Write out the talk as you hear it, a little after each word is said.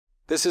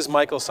This is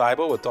Michael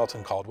Seibel with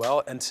Dalton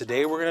Caldwell, and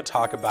today we're going to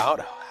talk about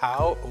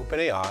how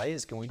OpenAI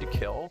is going to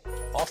kill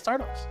all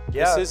startups.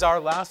 Yeah. This is our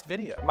last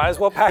video. Might as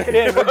well pack it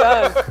in. We're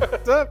done.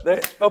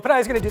 OpenAI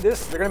is going to do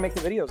this. They're going to make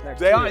the videos next.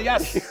 They are,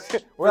 yes.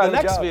 We're For on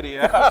the next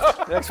video.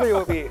 The next video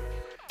will be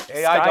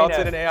AI Skynet.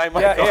 Dalton and AI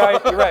Michael. Yeah,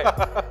 AI, you're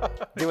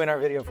right. Doing our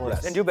video for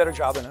us and do a better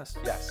job than us.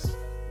 Yes.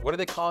 What do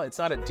they call it? It's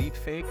not a deep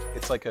fake.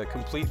 It's like a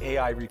complete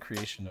AI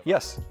recreation of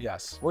Yes. us.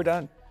 Yes. We're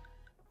done.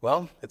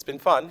 Well, it's been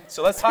fun.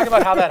 So let's talk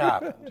about how that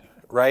happened,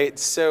 right?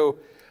 So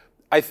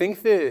I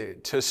think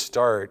that to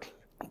start,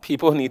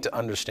 people need to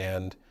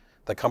understand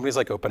that companies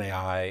like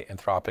OpenAI,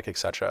 Anthropic, et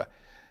cetera,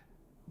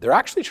 they're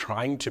actually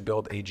trying to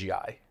build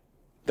AGI.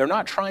 They're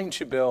not trying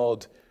to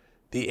build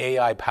the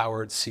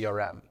AI-powered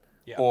CRM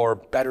or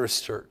better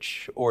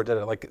search, or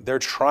they're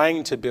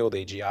trying to build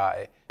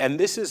AGI. And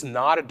this is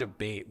not a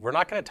debate. We're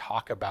not going to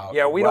talk about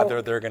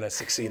whether they're going to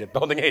succeed at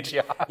building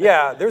AGI.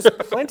 Yeah, there's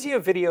plenty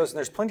of videos and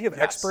there's plenty of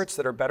experts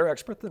that are better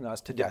experts than us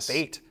to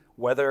debate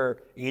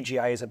whether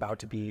AGI is about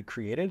to be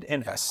created.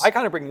 And I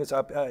kind of bring this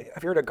up.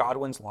 Have you heard of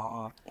Godwin's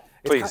Law?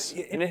 Please.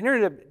 In an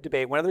internet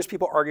debate, whenever there's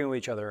people arguing with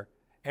each other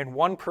and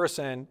one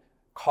person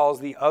calls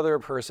the other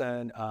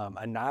person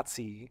a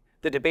Nazi,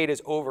 the debate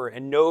is over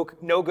and no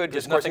good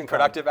There's discourse nothing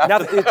productive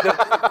after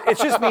it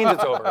just means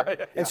it's over.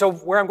 And so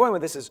where I'm going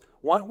with this is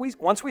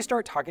once we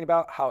start talking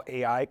about how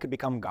AI could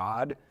become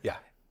God,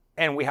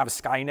 and we have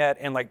Skynet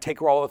and like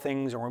take all the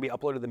things and we're going to be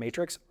uploaded to the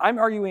Matrix, I'm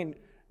arguing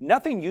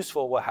nothing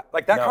useful will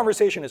like that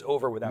conversation is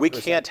over with that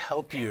person. Can't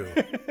help you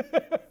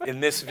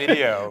in this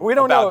video. We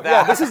don't know.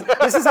 That. Yeah,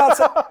 this is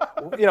outside.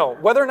 You know,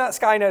 whether or not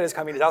Skynet is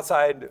coming is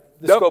outside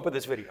the scope of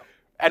this video.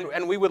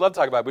 And we would love to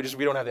talk about it,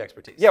 we don't have the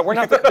expertise. Yeah, we're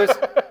not.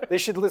 They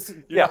should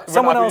listen. Yeah,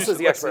 someone else is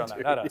the expert on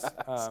that, not us.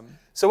 Yes.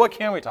 So what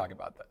can we talk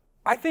about then?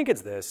 I think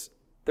it's this.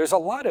 There's a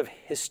lot of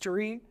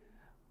history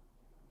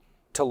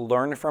to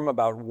learn from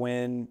about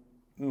when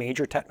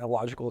major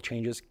technological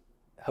changes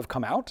have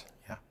come out.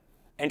 Yeah.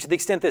 And to the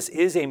extent this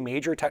is a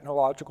major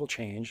technological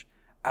change,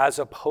 as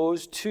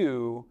opposed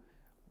to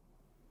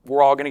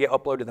we're all going to get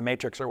uploaded to the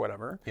Matrix or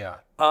whatever. Yeah.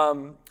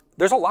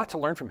 There's a lot to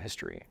learn from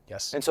history.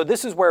 Yes. And so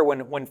this is where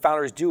when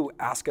founders do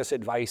ask us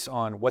advice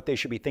on what they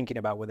should be thinking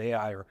about with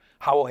AI or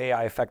how will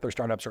AI affect their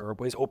startups or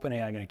is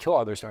OpenAI going to kill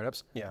all their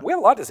startups? Yeah. We have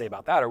a lot to say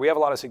about that, or we have a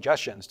lot of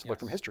suggestions to look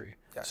from history.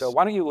 Yes. So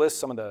why don't you list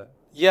some of the...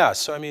 Yeah,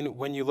 so I mean,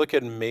 when you look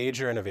at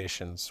major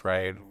innovations,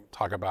 right,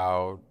 talk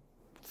about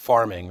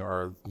farming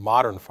or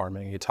modern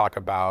farming, you talk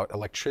about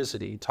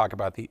electricity, you talk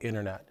about the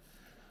internet.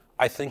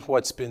 I think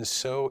what's been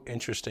so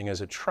interesting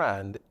as a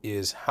trend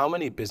is how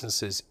many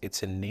businesses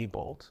it's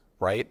enabled,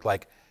 right?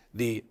 Like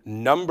the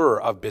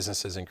number of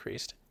businesses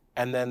increased.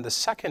 And then the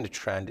second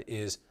trend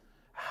is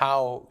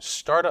how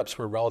startups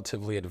were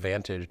relatively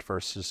advantaged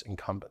versus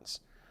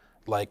incumbents.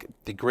 Like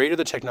the greater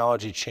the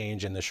technology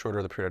change and the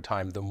shorter the period of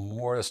time, the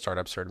more the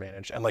startups are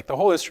advantaged. And like the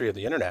whole history of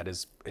the internet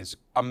is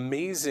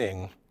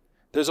amazing.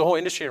 There's a whole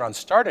industry around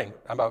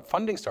about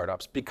funding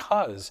startups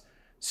because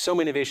so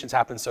many innovations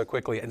happen so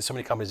quickly and so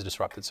many companies are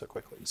disrupted so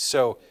quickly.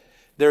 So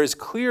there is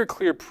clear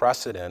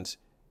precedent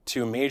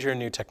to a major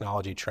new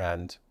technology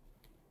trend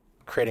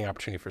creating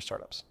opportunity for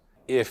startups.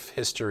 If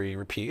history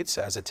repeats,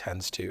 as it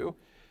tends to,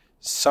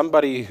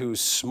 somebody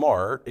who's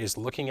smart is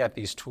looking at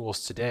these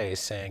tools today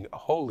saying,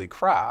 holy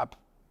crap,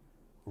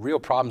 real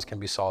problems can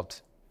be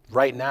solved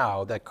right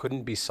now that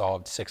couldn't be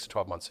solved 6 to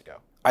 12 months ago.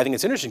 I think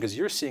it's interesting because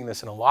you're seeing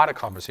this in a lot of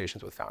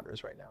conversations with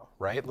founders right now,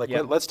 right? Like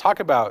let's talk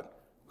about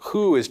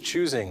who is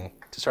choosing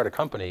to start a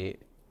company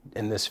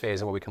in this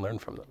phase and what we can learn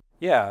from them.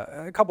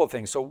 Yeah, a couple of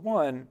things. So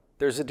one,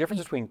 there's a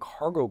difference between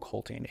cargo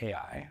culting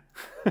AI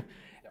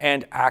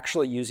and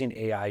actually using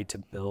AI to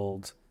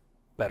build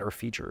better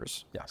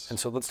features. Yes. And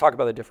so let's talk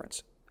about the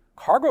difference.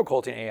 Cargo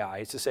culting AI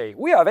is to say,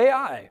 we have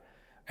AI.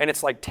 And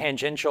it's like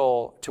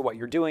tangential to what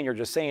you're doing. You're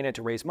just saying it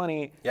to raise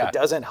money. Yeah. It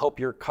doesn't help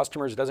your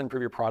customers. It doesn't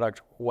improve your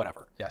product,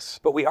 whatever. Yes.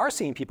 But we are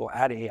seeing people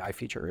add AI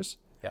features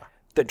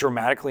that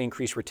dramatically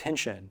increase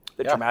retention,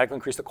 that dramatically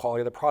increase the quality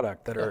of the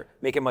product, that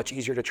make it much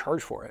easier to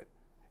charge for it.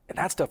 And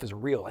that stuff is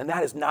real. And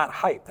that is not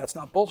hype. That's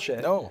not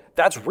bullshit. No.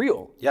 That's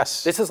real.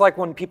 Yes. This is like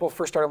when people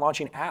first started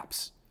launching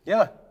apps.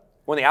 Yeah.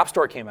 When the App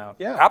Store came out.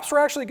 Yeah. Apps were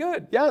actually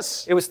good.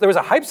 Yes. There was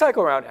a hype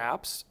cycle around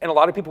apps, and a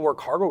lot of people were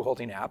cargo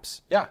culting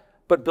apps. Yeah.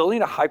 But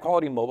building a high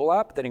quality mobile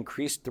app that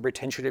increased the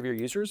retention of your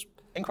users.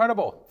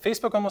 Incredible.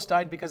 Facebook almost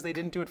died because they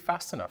didn't do it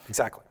fast enough.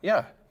 Exactly.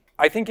 Yeah.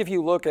 I think if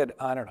you look at,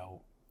 I don't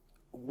know,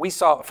 we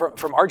saw,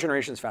 from our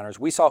generation's founders,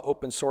 we saw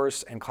open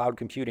source and cloud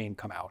computing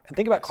come out. And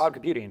think about cloud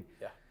computing.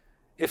 Yeah.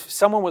 If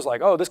someone was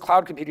like, oh, this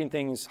cloud computing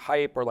thing's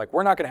hype, or like,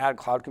 we're not going to add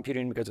cloud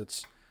computing because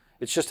it's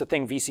just a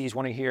thing VCs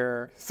want to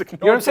hear. You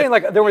know what I'm saying?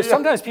 Like there was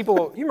sometimes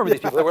people, you remember these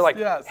people that were like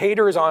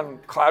haters on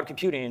cloud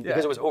computing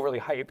because it was overly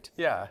hyped.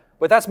 Yeah.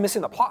 But that's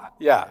missing the plot.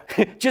 Yeah.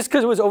 Just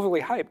because it was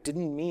overly hyped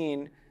didn't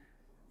mean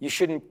you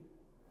shouldn't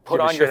put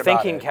on your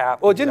thinking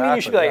cap. Well, it didn't mean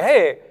you should be like,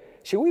 hey,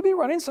 should we be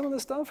running some of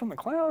this stuff from the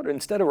cloud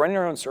instead of running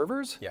our own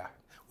servers? Yeah.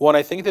 Well, and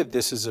I think that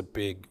this is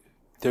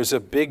there's a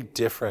big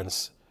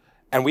difference,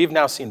 and we've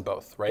now seen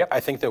both, right? Yep. I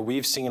think that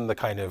we've seen the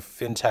kind of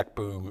fintech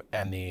boom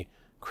and the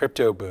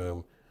crypto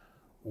boom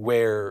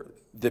where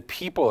the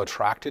people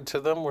attracted to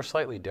them were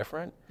slightly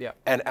different. Yeah.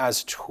 And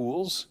as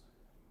tools,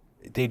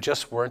 they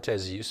just weren't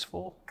as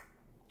useful.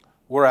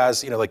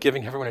 Whereas, like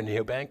giving everyone a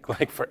neobank,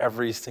 like for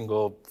every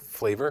single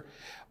flavor.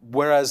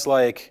 Whereas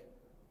like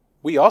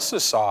we also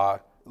saw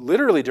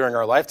literally during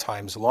our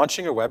lifetimes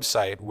launching a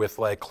website with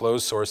like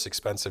closed source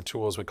expensive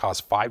tools would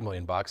cost $5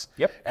 million.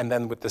 Yep. And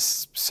then with the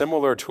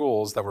similar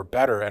tools that were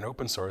better and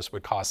open source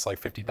would cost like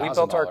 $50,000. We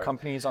built our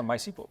companies on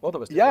MySQL. Both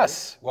of us did.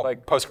 Yes. Well,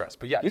 like Postgres,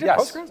 but yeah. You did yes.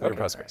 Postgres? We did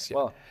Okay. Postgres, yeah.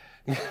 Well,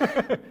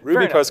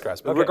 Ruby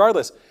Postgres. But Okay.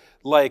 regardless,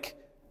 like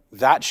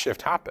that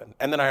shift happened.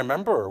 And then I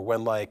remember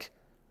when like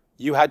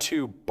you had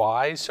to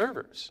buy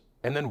servers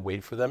and then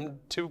wait for them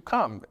to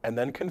come and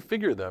then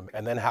configure them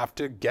and then have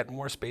to get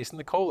more space in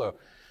the colo.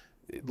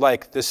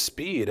 Like the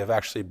speed of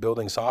actually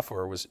building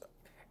software was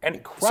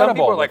incredible. Some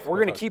people are like,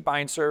 we're going to keep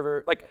buying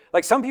server.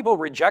 Like some people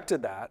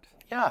rejected that.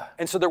 Yeah.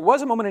 And so there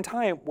was a moment in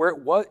time where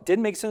it did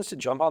make sense to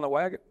jump on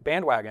the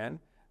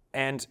bandwagon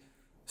and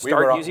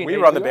start using We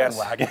were on the AWS.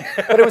 bandwagon.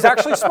 But it was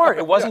actually smart.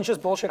 It wasn't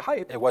just bullshit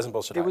hype. It wasn't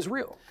bullshit It hype. was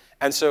real.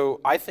 And so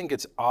I think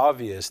it's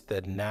obvious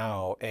that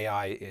now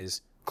AI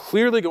is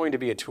clearly going to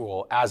be a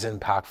tool as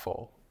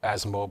impactful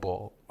as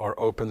mobile or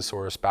open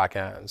source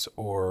backends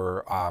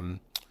or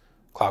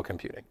cloud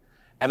computing.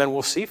 And then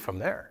we'll see from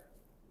there,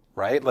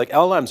 right? Like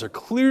LLMs are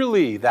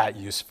clearly that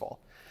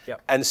useful.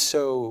 Yep. And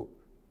so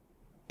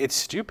it's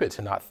stupid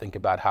to not think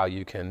about how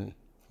you can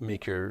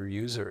make your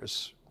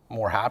users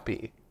more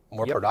happy,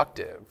 more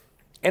productive.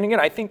 And again,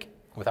 I think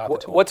Without the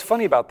tool. what's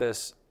funny about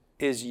this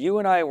is you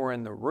and I were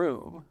in the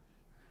room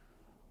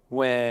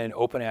when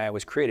OpenAI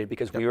was created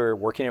because we were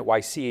working at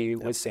YC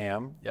with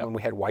Sam when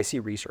we had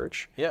YC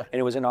Research. Yeah.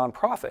 And it was a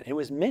nonprofit. It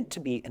was meant to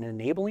be an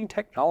enabling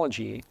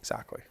technology.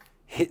 Exactly.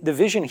 The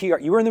vision here,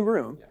 you were in the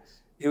room,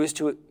 it was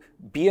to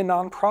be a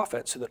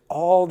nonprofit so that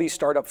all these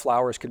startup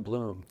flowers could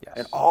bloom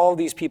and all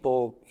these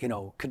people,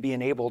 could be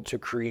enabled to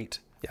create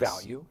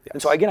value.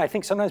 And so again, I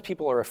think sometimes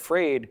people are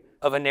afraid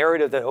of a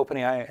narrative that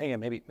OpenAI, hey,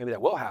 maybe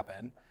that will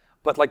happen.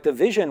 But like the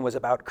vision was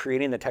about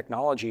creating the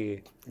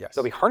technology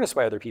that'll be harnessed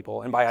by other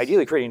people, and by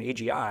ideally creating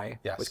AGI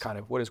was kind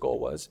of what his goal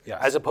was,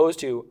 as opposed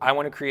to I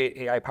want to create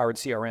AI-powered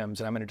CRMs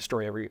and I'm going to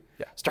destroy every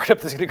startup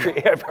that's going to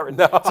create AI-powered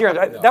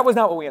CRMs. That was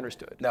not what we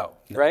understood. No.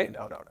 Right?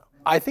 No.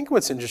 I think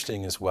what's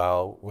interesting as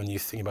well when you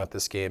think about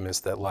this game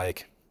is that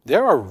like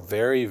there are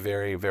very,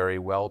 very, very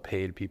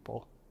well-paid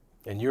people,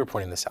 and you were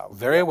pointing this out,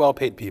 very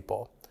well-paid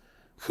people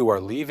who are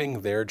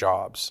leaving their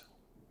jobs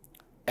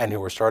and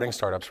who are starting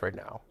startups right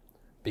now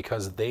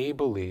because they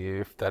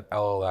believe that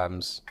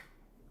LLMs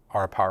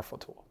are a powerful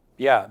tool.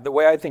 Yeah, the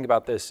way I think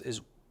about this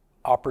is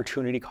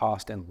opportunity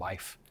cost in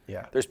life.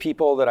 Yeah. There's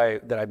people that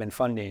I've been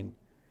funding,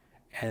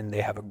 and they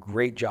have a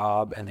great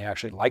job, and they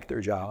actually like their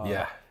job.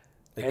 Yeah.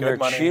 And they're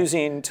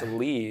choosing to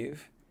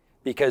leave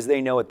because they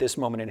know at this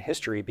moment in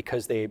history,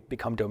 because they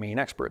become domain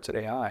experts at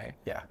AI,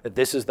 that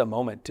this is the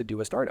moment to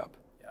do a startup.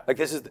 Like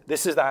this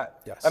is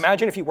that. Yes.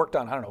 Imagine if you worked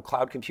on, I don't know,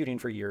 cloud computing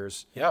for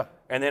years. Yeah.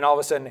 And then all of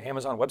a sudden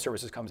Amazon Web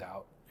Services comes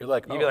out. You'd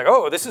be like,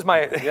 oh, this is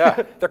my,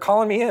 they're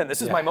calling me in.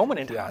 This is my moment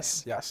in time.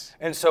 Yes.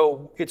 And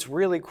so it's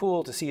really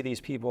cool to see these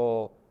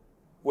people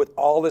with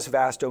all this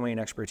vast domain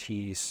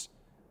expertise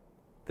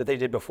that they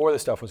did before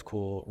this stuff was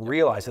cool,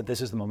 realize that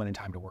this is the moment in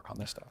time to work on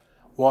this stuff.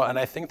 Well, and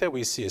I think that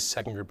we see a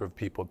second group of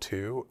people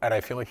too, and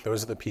I feel like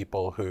those are the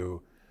people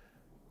who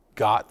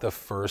got the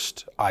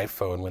first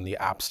iPhone when the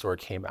App Store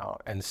came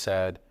out and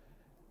said,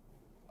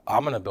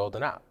 I'm going to build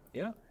an app.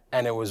 Yeah.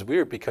 And it was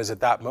weird because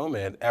at that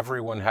moment,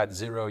 everyone had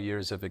 0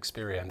 years of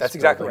experience. That's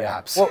exactly building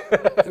right. apps.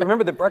 Well,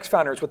 remember the Brex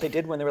founders, what they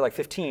did when they were like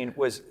 15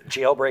 was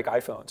jailbreak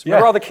iPhones.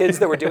 Remember all the kids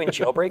that were doing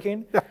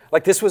jailbreaking?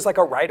 Like this was like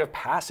a rite of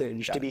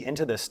passage to be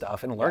into this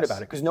stuff and learn about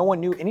it because no one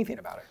knew anything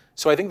about it.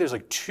 So I think there's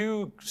like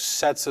two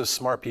sets of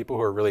smart people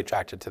who are really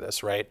attracted to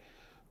this, right?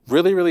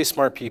 Really, really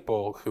smart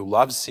people who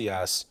love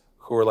CS,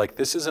 who are like,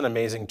 this is an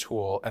amazing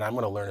tool and I'm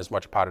going to learn as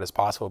much about it as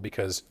possible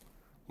because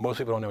most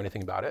people don't know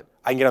anything about it.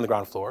 I can get on the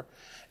ground floor.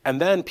 And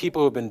then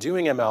people who've been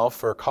doing ML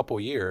for a couple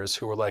years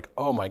who are like,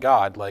 oh my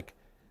God, like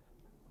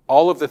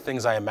all of the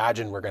things I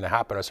imagined were going to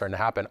happen are starting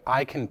to happen.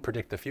 I can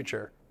predict the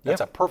future.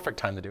 That's a perfect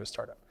time to do a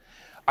startup.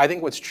 I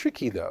think what's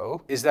tricky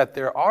though is that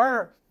there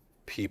are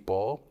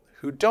people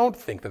who don't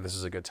think that this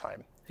is a good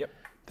time.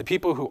 The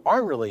people who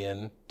aren't really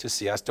into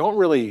CS aren't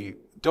really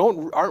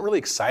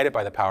excited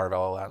by the power of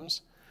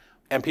LLMs,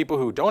 and people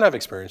who don't have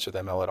experience with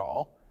ML at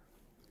all.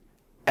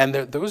 And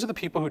those are the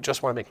people who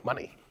just want to make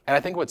money. And I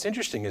think what's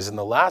interesting is in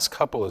the last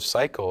couple of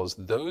cycles,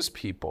 those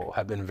people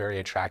have been very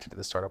attracted to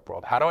the startup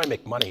world. How do I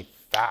make money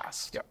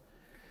fast?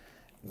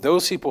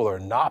 Those people are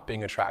not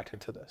being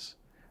attracted to this.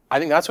 I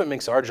think that's what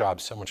makes our job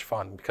so much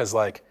fun because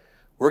like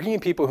working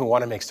with people who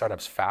want to make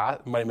startups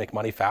fast, make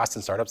money fast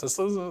in startups,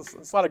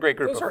 it's not a great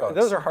group of folks.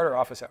 Those are harder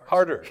office hours.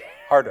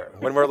 Harder.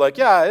 When we're like,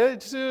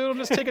 it'll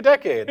just take a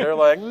decade. They're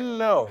like,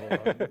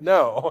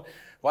 no.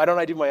 Why don't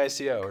I do my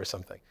ICO or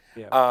something?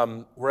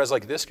 Whereas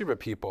like this group of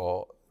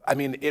people, I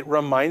mean, it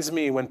reminds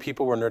me when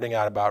people were nerding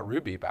out about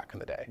Ruby back in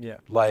the day.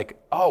 Like,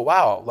 oh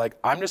wow, like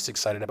I'm just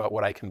excited about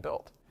what I can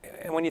build.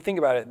 And when you think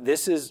about it,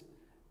 this is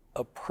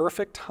a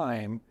perfect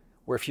time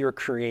where if you're a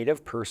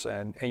creative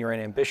person and you're an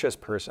ambitious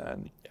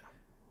person,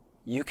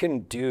 you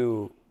can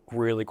do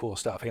really cool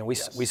stuff. We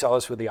saw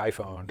this with the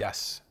iPhone.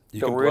 Yes.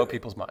 You can blow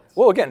people's minds.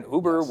 Well, again,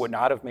 Uber would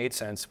not have made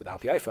sense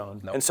without the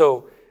iPhone. Nope. And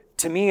so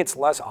to me, it's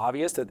less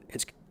obvious that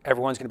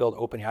everyone's going to build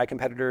OpenAI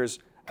competitors.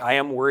 I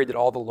am worried that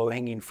all the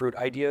low-hanging fruit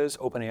ideas,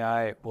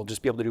 OpenAI will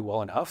just be able to do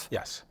well enough.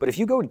 Yes. But if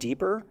you go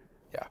deeper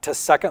to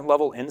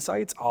second-level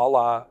insights, a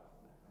la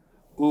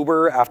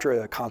Uber after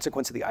a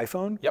consequence of the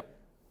iPhone,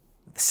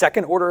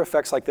 second-order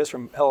effects like this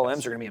from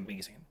LLMs are going to be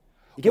amazing.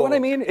 You get what I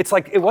mean? It's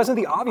like, it wasn't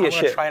the obvious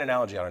shit. I'm try an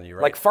analogy out on you,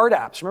 right? Like fart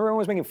apps. Remember everyone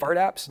was making fart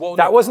apps? Well,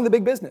 that wasn't the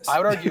big business. I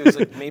would argue is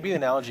like maybe the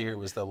analogy here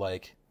was that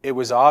like, it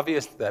was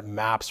obvious that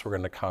maps were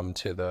going to come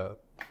to the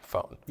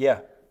phone.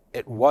 Yeah.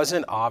 It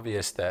wasn't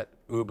obvious that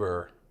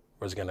Uber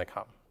was going to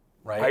come,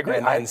 right? I agree.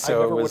 And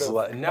so it was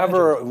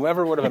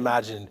whoever would have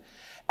imagined.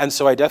 And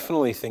so I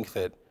definitely think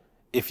that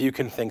if you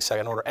can think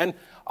second order, and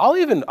I'll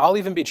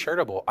even be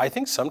charitable. I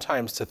think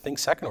sometimes to think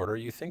second order,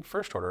 you think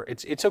first order.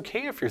 It's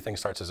okay if your thing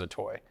starts as a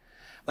toy.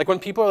 Like when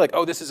people are like,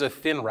 oh, this is a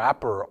thin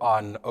wrapper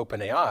on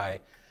OpenAI,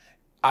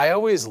 I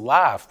always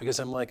laugh because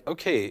I'm like,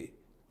 okay,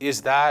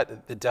 is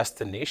that the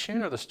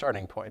destination or the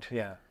starting point?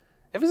 Yeah.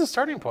 If it's a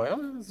starting point,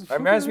 it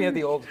reminds me of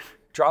the old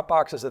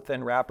Dropbox as a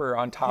thin wrapper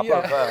on top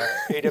of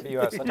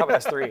AWS, on top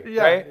of S3,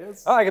 right?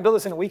 Oh, I can build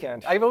this in a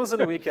weekend. I can build this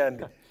in a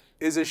weekend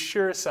is a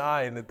sure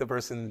sign that the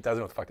person doesn't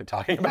know what the fuck they're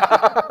talking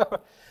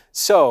about.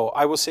 So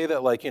I will say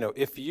that, like,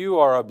 if you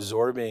are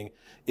absorbing,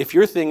 if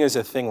your thing is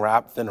a thin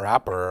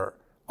wrapper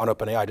on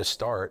OpenAI to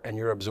start and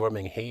you're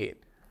absorbing hate,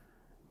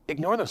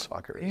 ignore those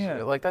fuckers.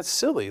 Yeah. Like, that's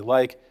silly.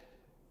 Like,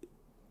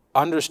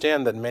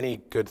 understand that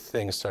many good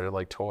things started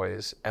like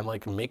toys and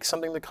like make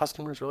something that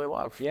customers really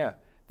love. Yeah.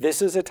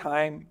 This is a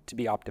time to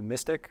be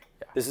optimistic.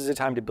 Yeah. This is a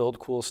time to build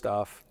cool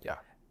stuff. Yeah.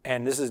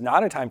 And this is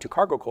not a time to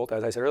cargo cult,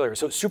 as I said earlier.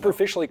 So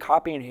superficially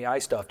copying AI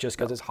stuff just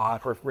because it's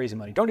hot or raising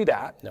money. Don't do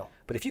that. No.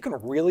 But if you can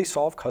really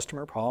solve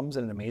customer problems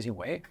in an amazing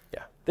way,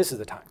 this is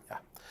the time. Yeah.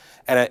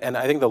 And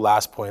I think the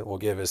last point we'll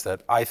give is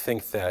that I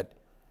think that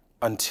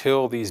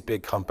until these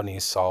big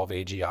companies solve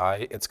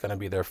AGI, it's going to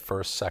be their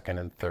first, second,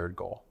 and third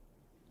goal.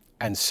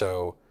 And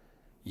so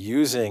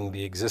using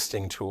the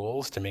existing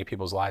tools to make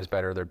people's lives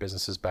better, their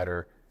businesses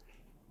better,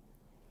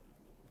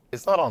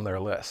 it's not on their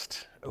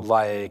list.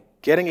 Like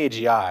getting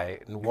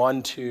AGI in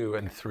 1, 2,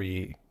 and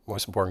 3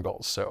 most important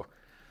goals. So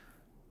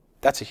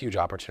that's a huge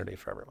opportunity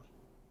for everyone.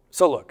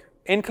 So look,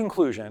 in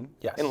conclusion,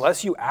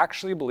 unless you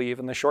actually believe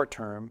in the short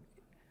term,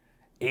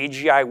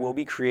 AGI will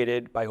be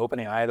created by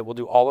OpenAI that will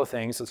do all the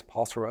things that's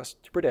possible for us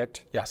to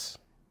predict. Yes.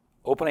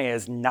 OpenAI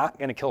is not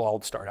going to kill all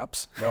the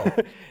startups. No.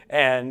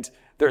 And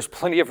there's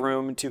plenty of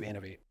room to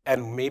innovate.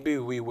 And maybe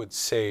we would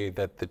say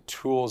that the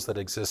tools that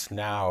exist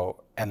now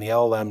and the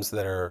LLMs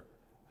that are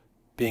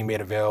being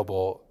made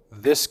available,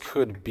 this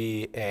could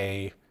be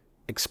a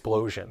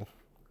explosion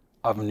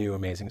of new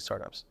amazing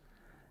startups.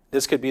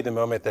 This could be the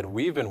moment that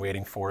we've been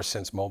waiting for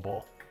since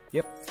mobile.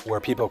 Yep. Where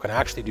people can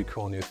actually do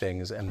cool new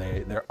things and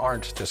there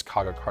aren't just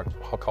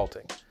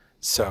culting.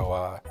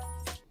 So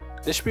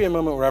this should be a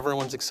moment where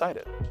everyone's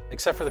excited,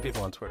 except for the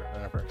people on Twitter.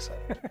 They're never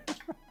excited.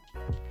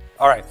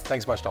 All right.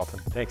 Thanks much, Dalton.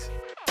 Thanks.